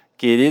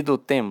querido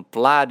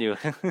templário.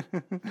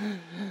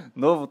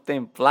 Novo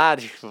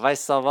templário, vai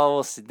salvar o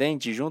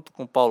Ocidente junto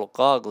com Paulo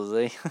Cogos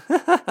aí.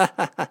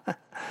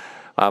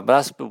 Um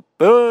abraço pro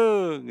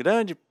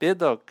grande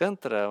Pedro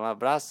Alcântara, um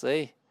abraço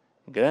aí.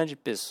 Grande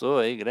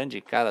pessoa aí,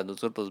 grande cara dos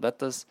grupos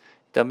betas.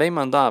 Também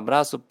mandar um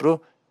abraço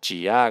pro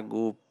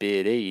Tiago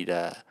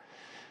Pereira.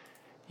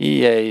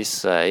 E é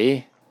isso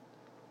aí.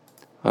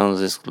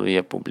 Vamos excluir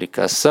a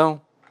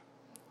publicação.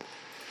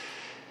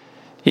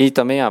 E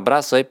também um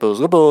abraço aí pros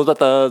grupos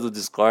betas do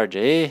Discord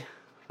aí.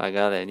 A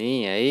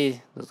galerinha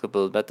aí, dos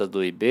grupos betas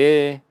do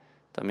IB.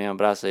 Também um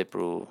abraço aí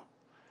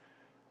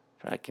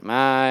pra que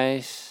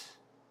mais?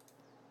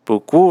 Pro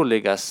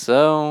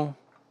Coligação.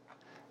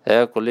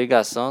 A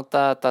coligação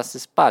tá se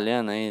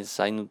espalhando aí,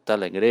 saindo do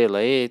Telegrelo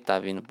aí, tá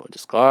vindo pro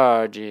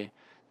Discord.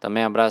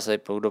 Também um abraço aí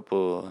pro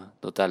grupo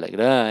do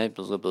Telegram, aí,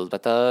 pros grupos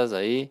betas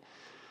aí.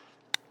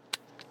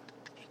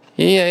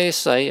 E é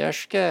isso aí,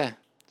 acho que é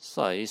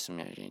só isso,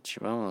 minha gente.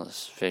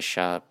 Vamos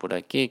fechar por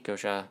aqui, que eu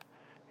já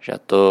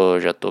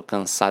tô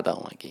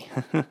cansadão aqui.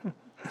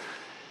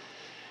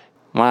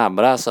 Um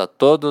abraço a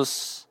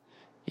todos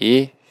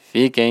e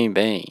fiquem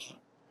bem.